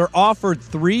pick if they're offered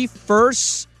 3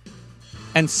 firsts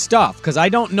and stuff, because I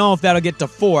don't know if that'll get to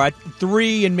 4.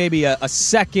 3 and maybe a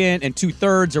second and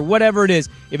 2/3 or whatever it is.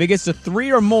 If it gets to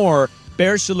 3 or more,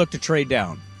 Bears should look to trade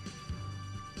down.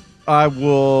 I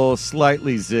will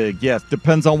slightly zig. Yes,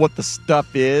 depends on what the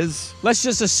stuff is. Let's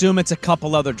just assume it's a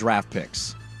couple other draft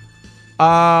picks.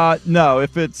 No,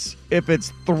 if it's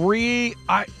 3,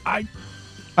 I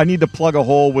need to plug a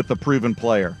hole with a proven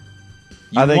player.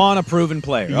 You want a proven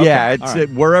player. Okay. Yeah,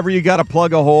 it's wherever you got to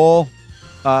plug a hole.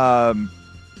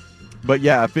 But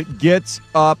yeah, if it gets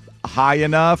up high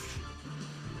enough,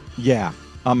 yeah,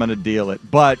 I'm going to deal it.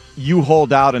 But you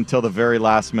hold out until the very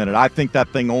last minute. I think that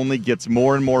thing only gets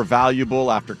more and more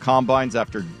valuable after combines,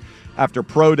 after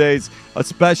pro days,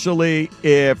 especially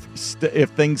if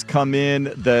things come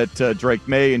in that Drake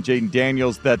May and Jaden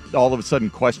Daniels, that all of a sudden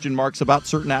question marks about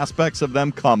certain aspects of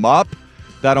them come up.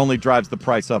 That only drives the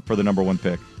price up for the number 1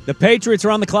 pick. The Patriots are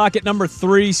on the clock at number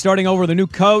 3, starting over the new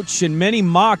coach, and many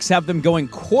mocks have them going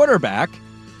quarterback,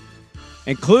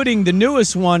 including the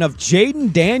newest one of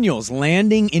Jaden Daniels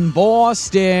landing in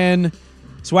Boston.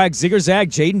 Swag, zig or zag,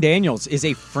 Jaden Daniels is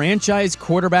a franchise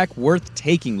quarterback worth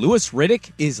taking. Louis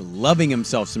Riddick is loving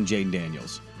himself some Jaden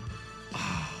Daniels.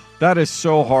 That is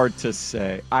so hard to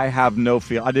say. I have no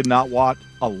feel. I did not watch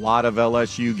a lot of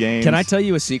LSU games. Can I tell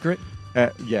you a secret?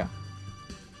 Yeah.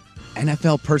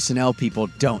 NFL personnel people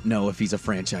don't know if he's a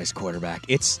franchise quarterback.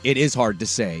 It is hard to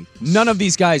say. None of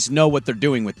these guys know what they're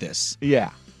doing with this.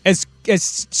 Yeah. As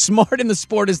smart in the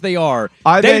sport as they are,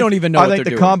 they don't even know what they're doing. I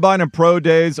think the combine and pro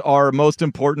days are most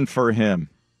important for him.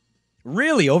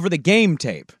 Really, over the game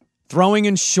tape. Throwing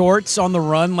in shorts on the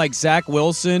run like Zach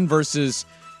Wilson versus...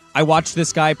 I watched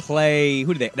this guy play.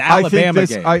 Who did they? The Alabama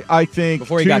game. I think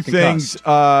before he two got things.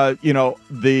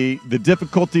 The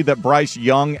difficulty that Bryce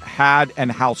Young had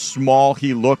and how small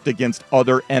he looked against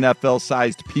other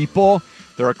NFL-sized people.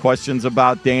 There are questions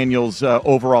about Daniels'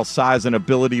 overall size and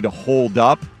ability to hold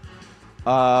up.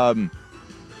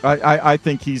 I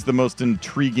think he's the most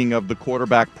intriguing of the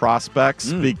quarterback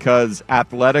prospects because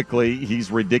athletically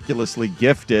he's ridiculously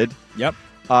gifted. Yep.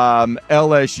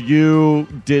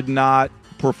 LSU did not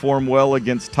perform well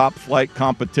against top-flight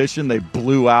competition. They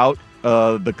blew out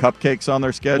the cupcakes on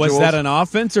their schedule. Was that an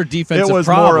offense or defensive problem? It was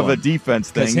more of a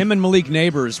defense thing. Because him and Malik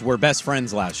Neighbors were best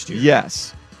friends last year.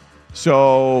 Yes.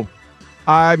 So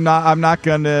I'm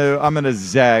gonna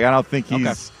zag.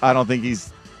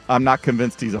 I'm not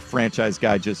convinced he's a franchise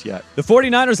guy just yet. The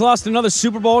 49ers lost another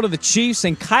Super Bowl to the Chiefs,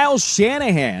 and Kyle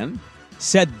Shanahan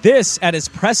said this at his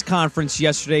press conference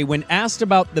yesterday when asked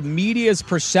about the media's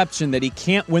perception that he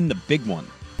can't win the big one.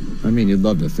 I mean, you'd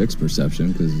love to fix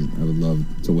perception because I would love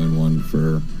to win one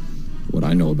for what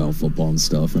I know about football and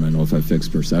stuff. And I know if I fix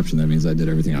perception, that means I did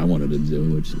everything I wanted to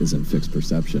do, which isn't fix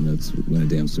perception. It's win a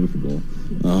damn Super Bowl.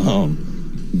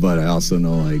 But I also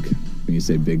know, like, when you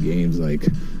say big games, like,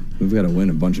 we've got to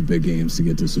win a bunch of big games to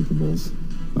get to Super Bowls.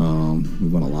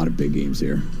 We've won a lot of big games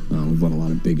here. We've won a lot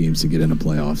of big games to get into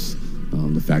playoffs.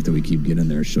 The fact that we keep getting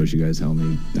there shows you guys how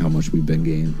much we've win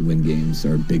games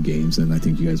or big games, and I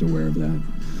think you guys are aware of that.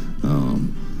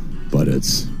 But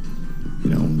it's,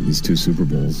 these 2 Super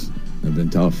Bowls have been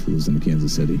tough losing to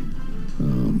Kansas City.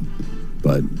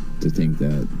 But to think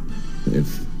that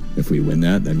if we win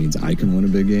that means I can win a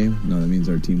big game. No, that means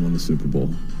our team won the Super Bowl.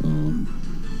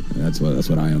 That's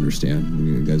what I understand.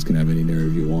 You guys can have any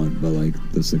narrative you want, but like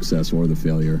the success or the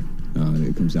failure,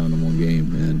 it comes down to one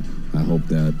game, and I hope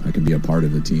that I can be a part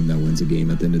of a team that wins a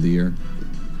game at the end of the year.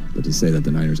 But to say that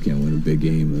the Niners can't win a big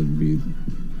game would be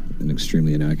an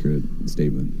extremely inaccurate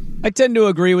statement. I tend to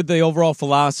agree with the overall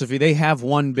philosophy. They have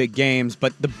won big games,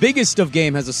 but the biggest of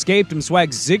game has escaped him.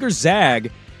 Swag, zig or zag,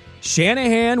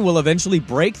 Shanahan will eventually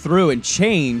break through and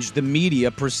change the media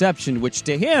perception, which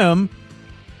to him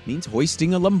means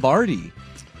hoisting a Lombardi.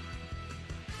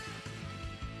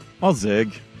 I'll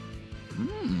zig.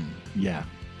 Yeah.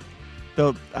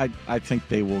 Though I think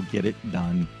they will get it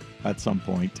done at some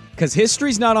point. Because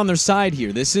history's not on their side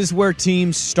here. This is where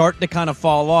teams start to kind of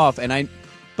fall off.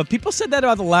 But people said that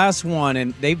about the last one,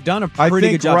 and they've done a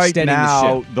pretty good job steadying the ship. I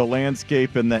think right now, the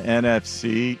landscape in the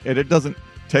NFC, and it doesn't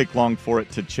take long for it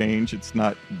to change. It's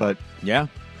not, but... Yeah.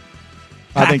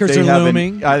 Packers are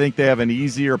looming. I think they have an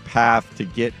easier path to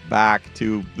get back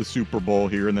to the Super Bowl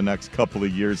here in the next couple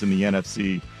of years in the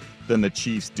NFC than the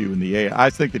Chiefs do in the AFC. I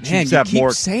think the Chiefs have more. Man, you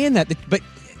keep saying that, but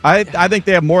I think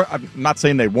they have more. I'm not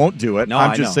saying they won't do it. No,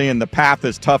 I'm just saying the path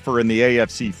is tougher in the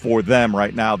AFC for them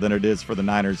right now than it is for the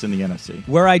Niners in the NFC.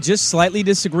 Where I just slightly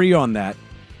disagree on that.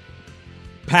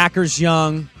 Packers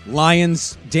young,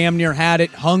 Lions damn near had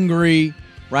it, hungry.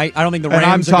 Right? I don't think the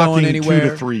Rams are going anywhere. 2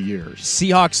 to 3 years.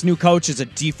 Seahawks' new coach is a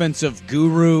defensive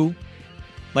guru.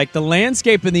 Like, the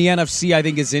landscape in the NFC, I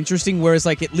think, is interesting, whereas,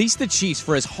 like, at least the Chiefs,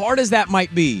 for as hard as that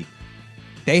might be,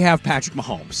 they have Patrick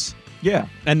Mahomes. Yeah.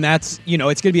 And that's,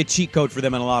 it's going to be a cheat code for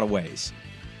them in a lot of ways.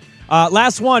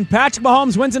 Last one, Patrick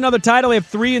Mahomes wins another title. They have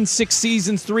 3 in 6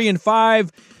 seasons, 3 in 5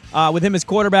 with him as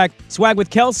quarterback. Swag with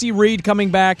Kelsey Reed coming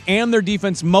back and their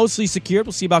defense mostly secured.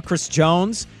 We'll see about Chris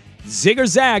Jones. Zig or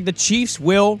zag, the Chiefs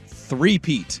will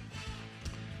three-peat.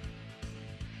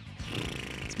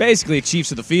 It's basically a Chiefs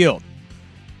of the field.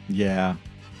 Yeah.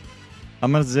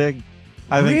 I'm going to zig.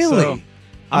 I think so.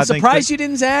 I'm surprised you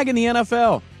didn't zag in the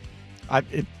NFL.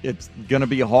 It's going to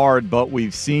be hard, but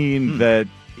we've seen that,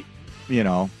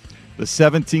 the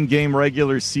 17-game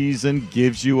regular season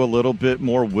gives you a little bit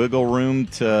more wiggle room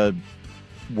to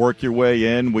work your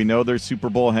way in. We know there's Super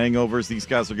Bowl hangovers. These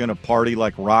guys are going to party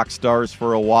like rock stars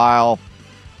for a while.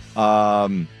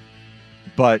 But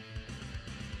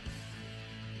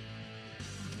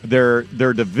their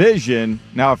division,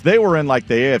 now if they were in like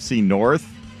the AFC North,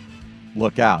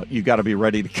 look out. You got to be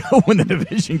ready to go when the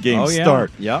division games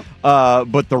start. Yeah.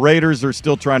 But the Raiders are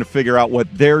still trying to figure out what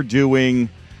they're doing.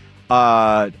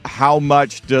 How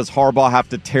much does Harbaugh have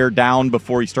to tear down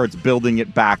before he starts building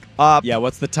it back up? Yeah,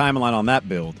 what's the timeline on that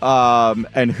build?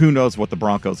 And who knows what the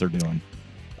Broncos are doing?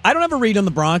 I don't have a read on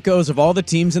the Broncos. Of all the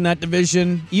teams in that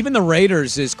division, even the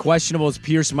Raiders, as questionable as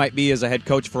Pierce might be as a head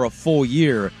coach for a full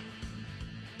year,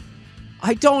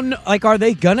 I don't know. Like, are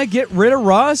they going to get rid of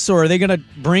Russ, or are they going to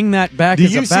bring that back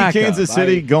as a backup? Do you see Kansas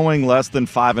City going less than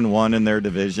 5-1 in their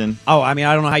division? Oh, I mean,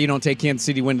 I don't know how you don't take Kansas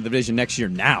City win the division next year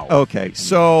now. Okay,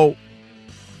 so,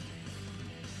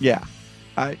 yeah.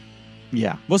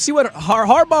 We'll see what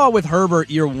Harbaugh with Herbert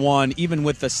year one, even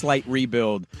with the slight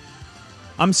rebuild.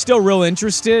 I'm still real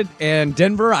interested, and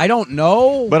Denver, I don't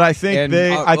know. But I think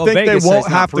they won't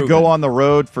have to go on the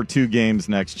road for 2 games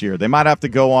next year. They might have to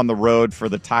go on the road for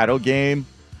the title game.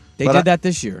 They did that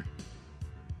this year.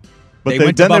 But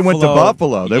then they went to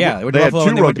Buffalo. They had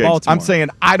 2 road games. I'm saying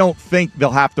I don't think they'll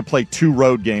have to play 2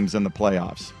 road games in the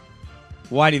playoffs.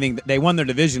 Why do you think they won their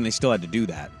division? They still had to do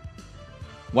that.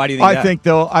 Why do you think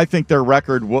I think their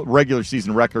regular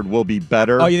season record will be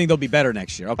better. Oh, you think they'll be better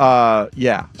next year? Okay.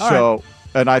 Yeah. All right.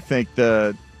 And I think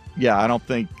I don't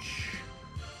think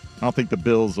the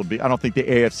Bills will be. I don't think the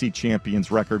AFC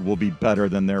champions record will be better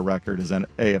than their record as an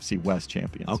AFC West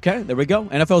champions. Okay, there we go.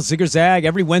 NFL Zig or Zag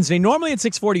every Wednesday, normally at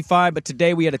 6:45, but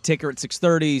today we had a ticker at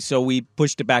 6:30, so we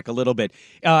pushed it back a little bit.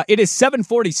 It is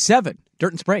 7:47.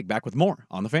 Dirt and Sprague back with more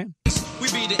on the Fan.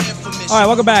 All right,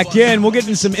 welcome back in. We'll get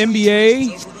into some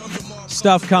NBA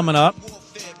stuff coming up.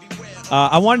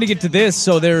 I wanted to get to this.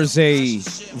 So there's a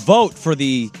vote for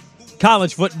the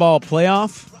college football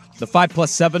playoff, the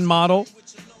 5+7 model.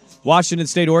 Washington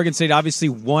State, Oregon State obviously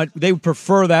they would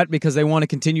prefer that because they want to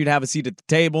continue to have a seat at the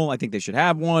table. I think they should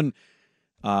have one.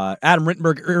 Adam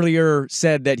Rittenberg earlier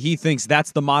said that he thinks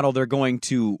that's the model they're going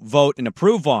to vote and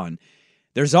approve on.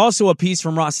 There's also a piece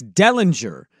from Ross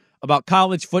Dellinger about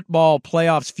college football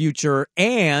playoffs future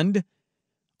and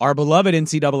our beloved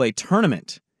NCAA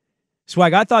tournament.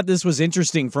 Swag, I thought this was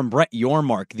interesting from Brett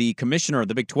Yormark, the commissioner of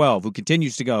the Big 12, who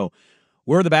continues to go,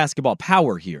 we're the basketball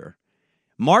power here.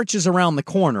 March is around the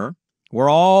corner. We're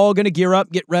all going to gear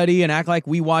up, get ready, and act like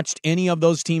we watched any of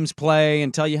those teams play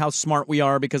and tell you how smart we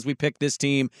are because we picked this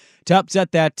team to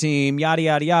upset that team, yada,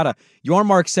 yada, yada.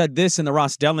 Yormark said this in the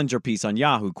Ross Dellinger piece on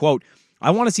Yahoo, quote, I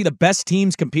want to see the best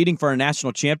teams competing for a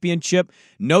national championship,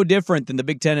 no different than the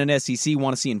Big Ten and SEC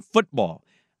want to see in football.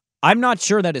 I'm not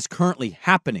sure that is currently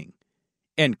happening,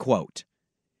 end quote.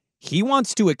 He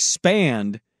wants to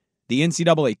expand the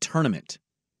NCAA tournament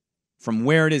from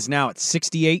where it is now at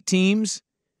 68 teams.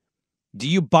 Do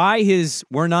you buy his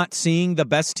we're not seeing the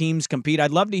best teams compete?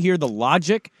 I'd love to hear the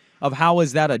logic of how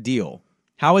is that a deal?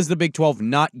 How is the Big 12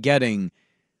 not getting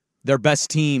their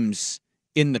best teams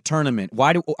in the tournament.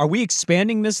 Are we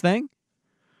expanding this thing?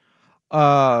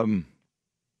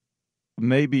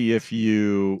 Maybe if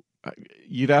you'd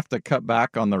have to cut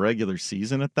back on the regular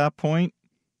season at that point.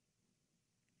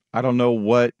 I don't know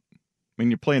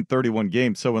you're playing 31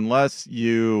 games, so unless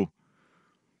you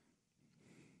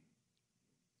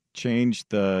change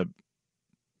I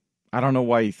don't know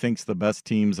why he thinks the best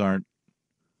teams aren't.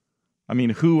 I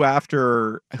mean, who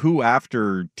after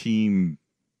team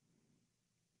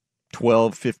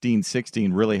 12, 15,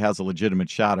 16 really has a legitimate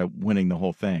shot at winning the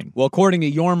whole thing? Well, according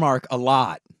to Yormark, a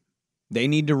lot. They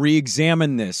need to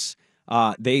re-examine this.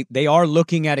 They are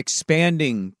looking at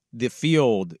expanding the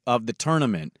field of the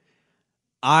tournament.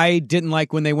 I didn't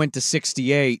like when they went to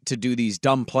 68 to do these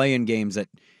dumb play-in games that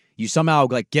you somehow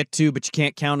get to, but you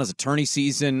can't count as a tourney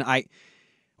season.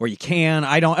 Or you can.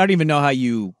 I don't even know how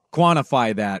you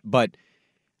quantify that, but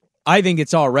I think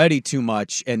it's already too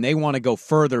much, and they want to go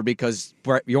further because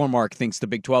Brett Yormark thinks the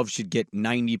Big 12 should get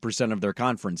 90% of their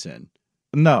conference in.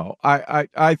 No,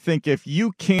 I think if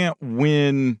you can't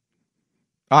win,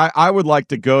 I would like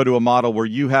to go to a model where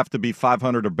you have to be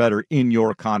 500 or better in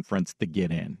your conference to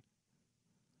get in.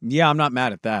 Yeah, I'm not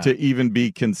mad at that. To even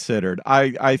be considered.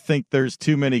 I think there's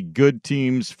too many good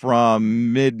teams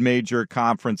from mid-major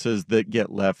conferences that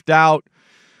get left out.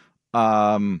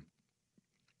 So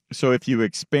if you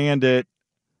expand it,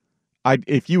 I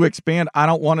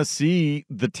don't want to see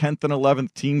the 10th and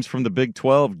 11th teams from the Big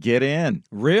 12 get in.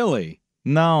 Really?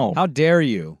 No. How dare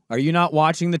you? Are you not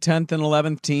watching the 10th and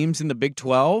 11th teams in the Big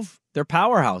 12? They're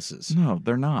powerhouses. No,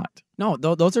 they're not. No,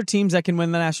 those are teams that can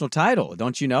win the national title.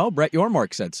 Don't you know? Brett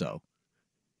Yormark said so.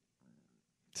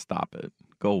 Stop it.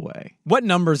 Go away. What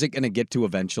number is it going to get to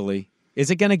eventually? Is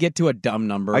it going to get to a dumb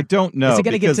number? I don't know. Is it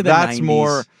going to get to the 90s?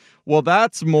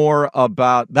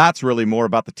 That's really more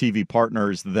about the TV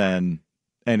partners than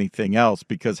anything else,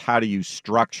 because how do you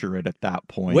structure it at that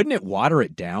point? Wouldn't it water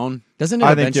it down? Doesn't it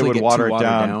I eventually think it would get water too it watered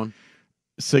down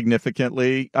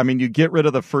significantly. I mean, you get rid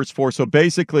of the first four. So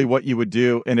basically what you would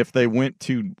do, and if they went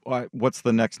to, what's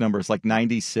the next number? It's like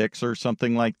 96 or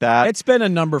something like that. It's been a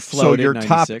number floated. So your 96.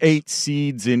 top 8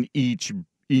 seeds in each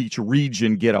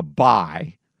region get a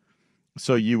bye.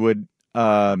 So you would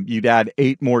you'd add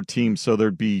 8 more teams, so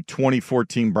there'd be 24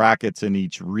 team brackets in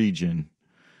each region.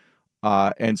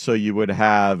 And so you would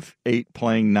have 8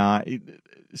 playing 9.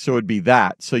 So it'd be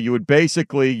that. So you would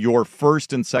basically, your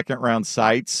first and second round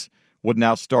sites would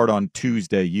now start on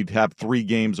Tuesday. You'd have 3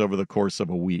 games over the course of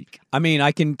a week. I mean,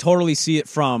 I can totally see it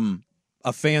from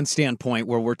a fan standpoint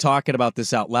where we're talking about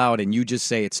this out loud and you just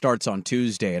say it starts on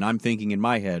Tuesday. And I'm thinking in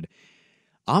my head,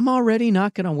 I'm already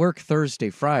not going to work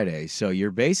Thursday, Friday. So you're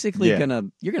basically you're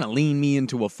going to lean me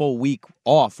into a full week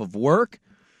off of work.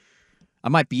 I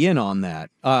might be in on that.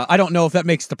 I don't know if that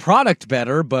makes the product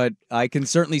better, but I can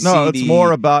certainly see it's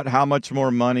more about how much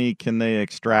more money can they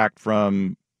extract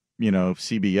from,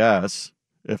 CBS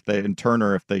if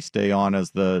they stay on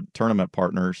as the tournament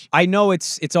partners. I know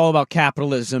it's all about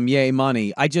capitalism, yay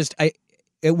money. At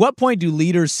what point do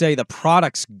leaders say the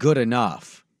product's good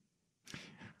enough?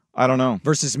 I don't know.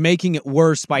 Versus making it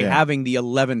worse by having the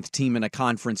 11th team in a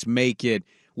conference make it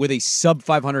with a sub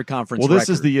 500 conference record. Well, this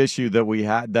is the issue that we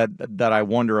had that I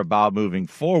wonder about moving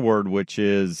forward, which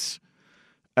is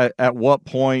at what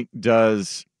point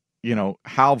does,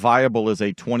 how viable is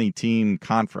a 20-team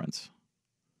conference?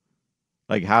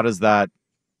 Like, how does that...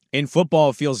 In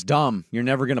football, it feels dumb. You're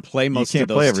never going to play most of those teams. You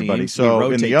can't play everybody. Teams.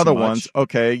 So in the other ones,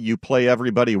 okay, you play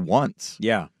everybody once.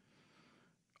 Yeah.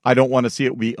 I don't want to see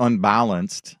it be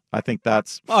unbalanced. I think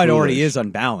that's foolish. It already is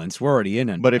unbalanced. We're already in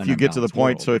it. But if you get to the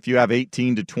point, so if you have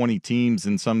 18 to 20 teams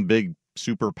in some big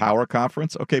super power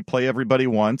conference, okay, play everybody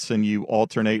once and you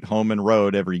alternate home and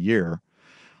road every year.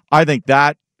 I think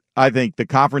the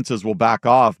conferences will back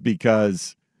off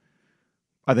because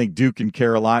I think Duke and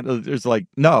Carolina, there's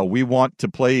no, we want to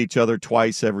play each other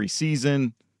twice every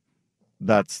season.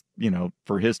 That's,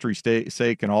 for history's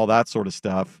sake and all that sort of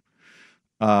stuff.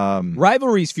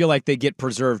 Rivalries feel like they get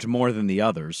preserved more than the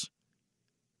others.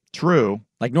 True.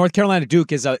 Like North Carolina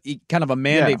Duke is a kind of a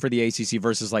mandate for the ACC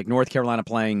versus like North Carolina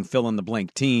playing fill in the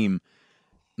blank team.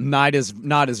 Not as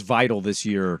vital this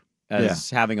year as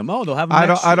having them. Oh, they'll have them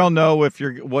next year. I don't know if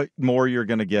what more you're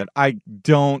going to get. I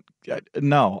don't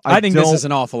know. I think this is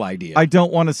an awful idea. I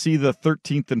don't want to see the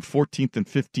 13th and 14th and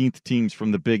 15th teams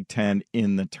from the Big Ten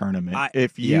in the tournament.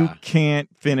 If you can't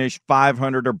finish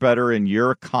 500 or better in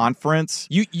your conference,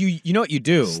 you know what you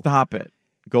do? Stop it.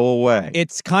 Go away.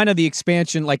 It's kind of the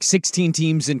expansion, like 16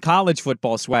 teams in college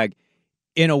football, Swag.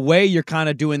 In a way, you're kind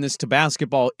of doing this to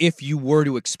basketball. If you were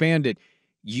to expand it,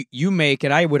 you make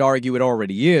it, I would argue it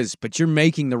already is, but you're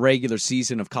making the regular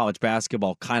season of college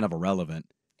basketball kind of irrelevant.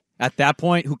 At that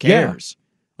point, who cares?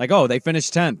 Like, oh, they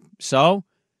finished 10th. So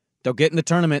they'll get in the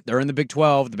tournament. They're in the Big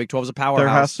 12. The Big 12 is a powerhouse.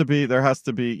 There has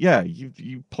to be. Yeah,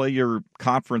 you play your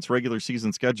conference regular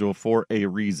season schedule for a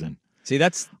reason. See,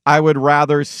 I would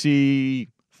rather see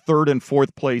third and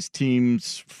fourth place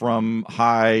teams from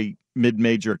high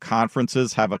mid-major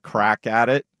conferences have a crack at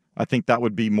it. I think that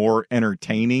would be more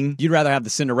entertaining. You'd rather have the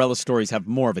Cinderella stories have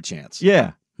more of a chance.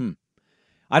 Yeah.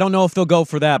 I don't know if they'll go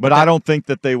for that. But I don't think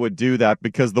that they would do that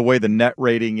because the way the net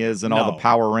rating is and all the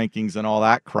power rankings and all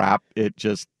that crap, it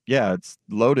just, it's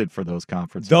loaded for those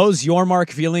conferences. Those your mark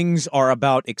feelings are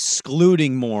about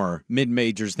excluding more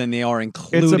mid-majors than they are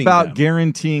including It's about them.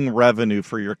 guaranteeing revenue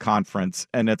for your conference,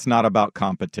 and it's not about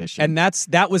competition. And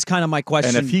that was kind of my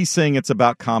question. And if he's saying it's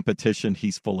about competition,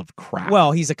 he's full of crap.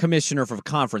 Well, he's a commissioner for a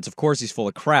conference. Of course he's full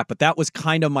of crap. But that was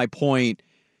kind of my point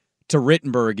to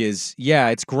Rittenberg is,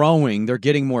 it's growing. They're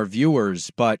getting more viewers.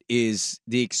 But is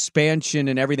the expansion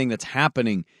and everything that's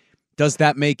happening, does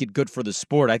that make it good for the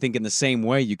sport? I think in the same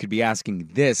way you could be asking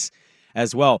this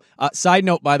as well. Side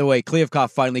note, by the way,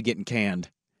 Kliavkoff finally getting canned.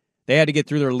 They had to get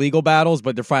through their legal battles,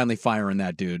 but they're finally firing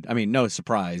that dude. I mean, no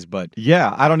surprise, but...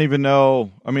 Yeah, I don't even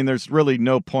know. I mean, there's really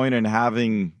no point in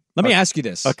having... Let me ask you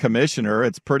this. A commissioner.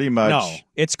 It's pretty much... No,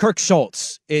 it's Kirk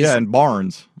Schultz. And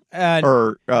Barnes.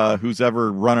 Or who's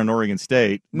ever run Oregon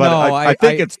State. But no, I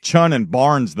think it's Chun and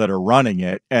Barnes that are running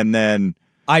it, and then...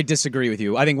 I disagree with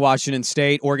you. I think Washington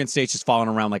State, Oregon State's just following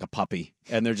around like a puppy,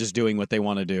 and they're just doing what they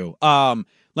want to do.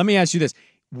 Let me ask you this.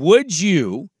 Would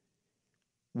you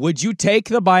take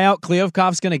the buyout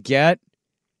Kliavkoff's going to get,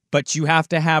 but you have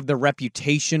to have the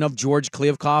reputation of George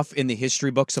Kliavkoff in the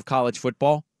history books of college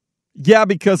football? Yeah,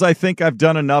 because I think I've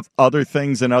done enough other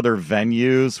things in other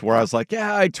venues where I was like,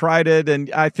 I tried it, and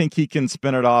I think he can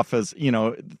spin it off as,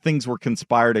 things were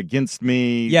conspired against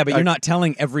me. Yeah, but you're not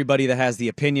telling everybody that has the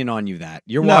opinion on you that.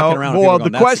 You're walking around and well,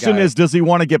 going, the question is, does he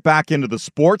want to get back into the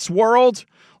sports world,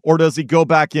 or does he go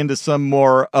back into some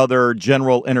more other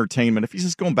general entertainment? If he's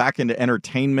just going back into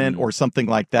entertainment or something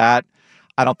like that,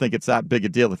 I don't think it's that big a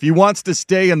deal. If he wants to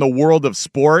stay in the world of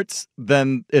sports,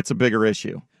 then it's a bigger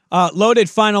issue. Loaded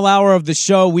final hour of the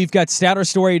show. We've got Statter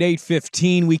Story at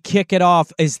 8:15. We kick it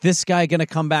off. Is this guy going to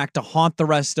come back to haunt the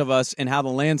rest of us, and how the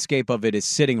landscape of it is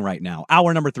sitting right now?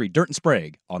 Hour number 3, Dirt and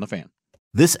Sprague on the Fan.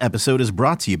 This episode is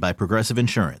brought to you by Progressive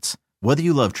Insurance. Whether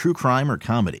you love true crime or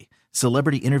comedy,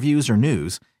 celebrity interviews or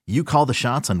news, you call the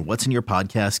shots on what's in your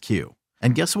podcast queue.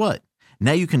 And guess what?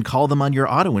 Now you can call them on your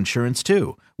auto insurance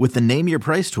too with the Name Your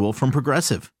Price tool from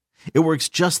Progressive. It works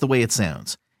just the way it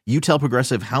sounds. You tell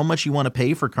Progressive how much you want to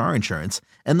pay for car insurance,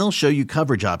 and they'll show you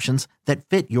coverage options that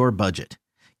fit your budget.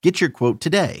 Get your quote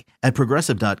today at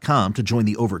Progressive.com to join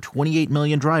the over 28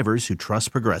 million drivers who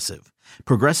trust Progressive.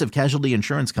 Progressive Casualty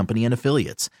Insurance Company and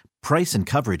Affiliates. Price and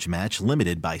coverage match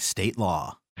limited by state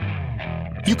law.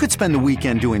 You could spend the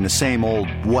weekend doing the same old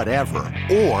whatever,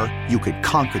 or you could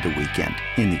conquer the weekend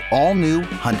in the all-new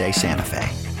Hyundai Santa Fe.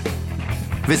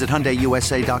 Visit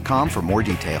HyundaiUSA.com for more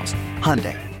details.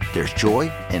 Hyundai. There's joy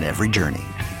in every journey.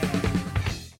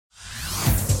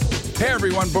 Hey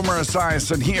everyone, Boomer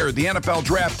Esiason here. The NFL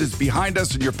Draft is behind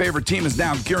us and your favorite team is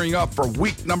now gearing up for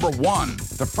week number 1.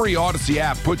 The free Odyssey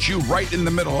app puts you right in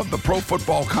the middle of the pro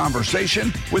football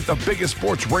conversation with the biggest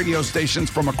sports radio stations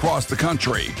from across the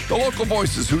country. The local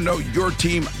voices who know your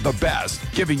team the best,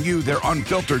 giving you their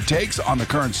unfiltered takes on the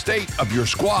current state of your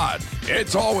squad.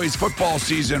 It's always football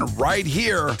season right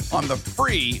here on the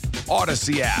free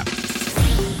Odyssey app.